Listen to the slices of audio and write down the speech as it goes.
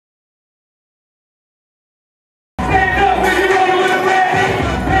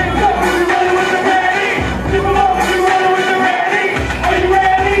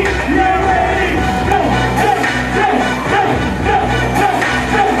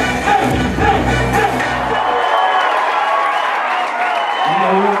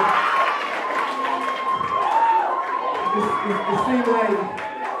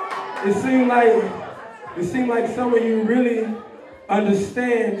some of you really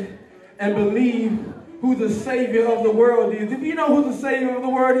understand and believe who the Savior of the world is. If you know who the Savior of the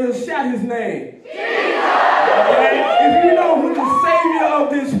world is, shout his name. Jesus! Okay? If you know who the Savior of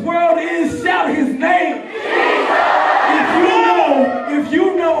this world is, shout his name. Jesus! If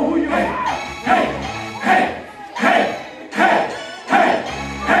you know who you are. Hey, hey, hey, hey, hey, hey,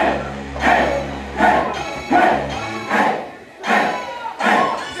 hey, hey, hey, hey, hey, hey.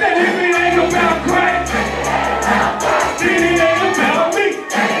 Say if it ain't about Christ, then it ain't about me.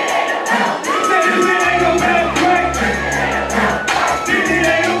 Say if it ain't about Christ, then it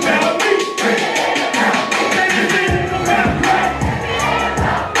ain't about me. Say if it ain't about Christ,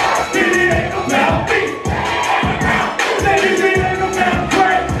 then it ain't about me. Say if it ain't about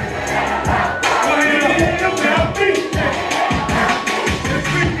Christ, then it ain't about me. If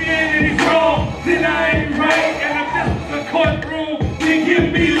Christianity's wrong, then I ain't right, and if this is a courtroom, then give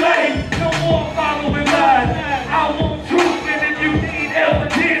me life. No more following lies. I want truth, and if you need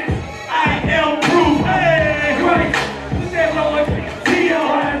evidence, I am proof. Hey, Christ, said Lord, see your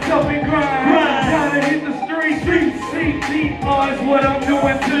eyes up and grind. Gotta hit the streets, see, boys, what I'm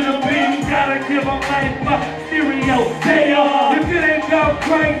doing to the beat. Gotta give them life, my stereo, they are. If it ain't about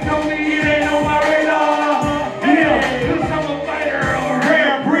Christ, only it ain't on my radar. Yeah, cause I'm a fighter, a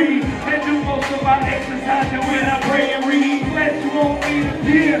rare breed, and do most of my exercising when I pray and read. Flesh won't need a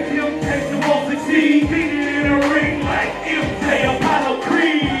deal, temptation won't succeed. Beat it in a ring like MJ, Apollo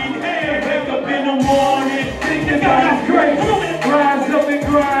Creed. Hey, wake up in the morning, thinking about his grace. Rise up and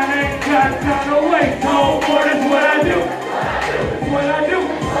grind, ain't got time to waste. No more, that's what I do. That's what I do.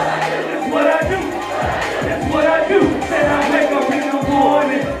 That's what I do. That's what I do. Said I wake up in the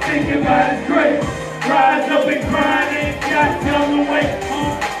morning, thinking about his grace. Rise up and grind, ain't got time to waste.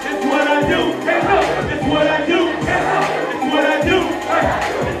 That's what I do. Hands up. That's what I do. Hands up. That's what I do. Hey,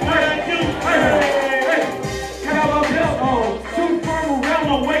 that's what I do. Hey, hey. Got my belt on, shoot firm around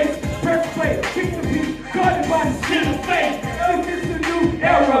my waist. Press play, kick the beat, guarded by the skin of faith. This is a new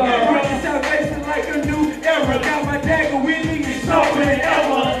era. Running salvation like a new era. Got my dagger with me, it's sharper than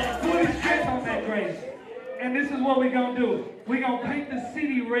ever. Fully strength on that grace. And this is what we gonna do. We gonna paint the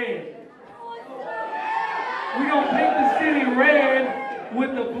city red. We gonna paint the city red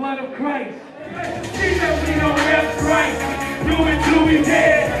with the blood of Christ. See that we gon' rep Christ. Do it till we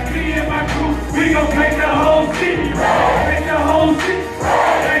dead. Me and my crew, we gon' paint the whole city red. Paint the whole city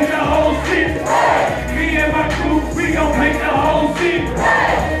red. Paint the whole city red. Me and my crew, we gon' paint the whole city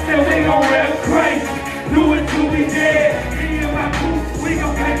red. Then we gon' rep Christ. Do it till we dead. Me and my crew, we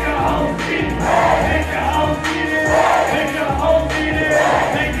gon' paint the whole city red. Paint the whole city red. Paint the whole city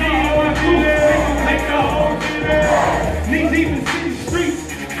red. Paint the whole city red. We gon' paint the whole city red. Knee deep in city streets.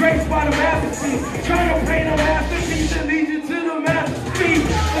 Grace by the masterpiece. Trying to paint a masterpiece and lead you to the masterpiece.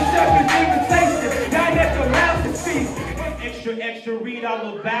 The serpent's invitation. Now that's the masterpiece. Extra, extra, read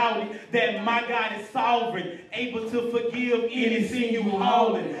all about it. That my God is sovereign, able to forgive any sin you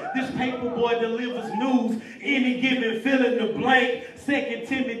hauling. This paper boy delivers news, any given fill in the blank. 2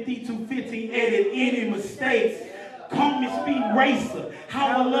 Timothy 2:15, edit any mistakes. Call me speed racer, how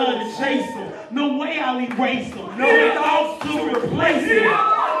I love to chase him. No way I'll erase him. No thoughts to replace him.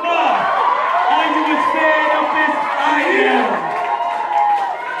 No, all you instead of is I am.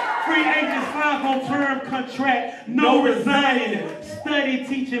 Free agent signs on term contract, no resigning. Study,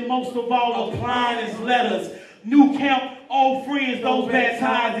 teaching, most of all applying his letters. New camp, old friends, those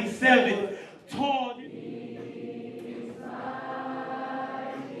baptized in 7. Tall.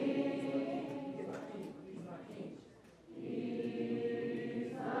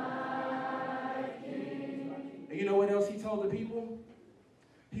 You know what else he told the people?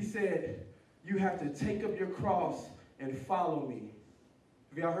 He said, you have to take up your cross and follow me.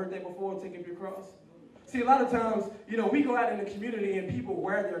 Have y'all heard that before, take up your cross? See, a lot of times, you know, we go out in the community and people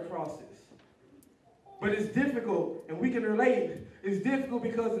wear their crosses. But it's difficult, and we can relate. It's difficult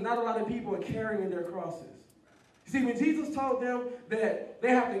because not a lot of people are carrying their crosses. See, when Jesus told them that they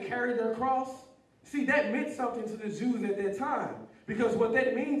have to carry their cross, see, that meant something to the Jews at that time. Because what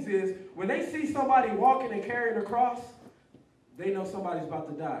that means is, when they see somebody walking and carrying a cross, they know somebody's about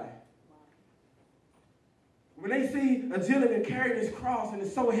to die. When they see a gentleman carrying his cross and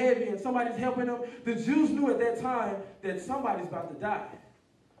it's so heavy and somebody's helping him, the Jews knew at that time that somebody's about to die.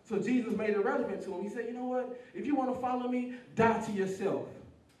 So Jesus made it relevant to him. He said, you know what? If you want to follow me, die to yourself.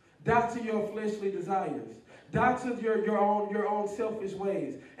 Die to your fleshly desires. Die to your own selfish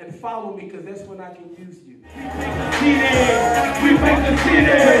ways. And follow me, because that's when I can use you. We paint the city. We paint the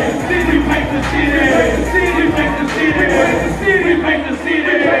city. We paint the city.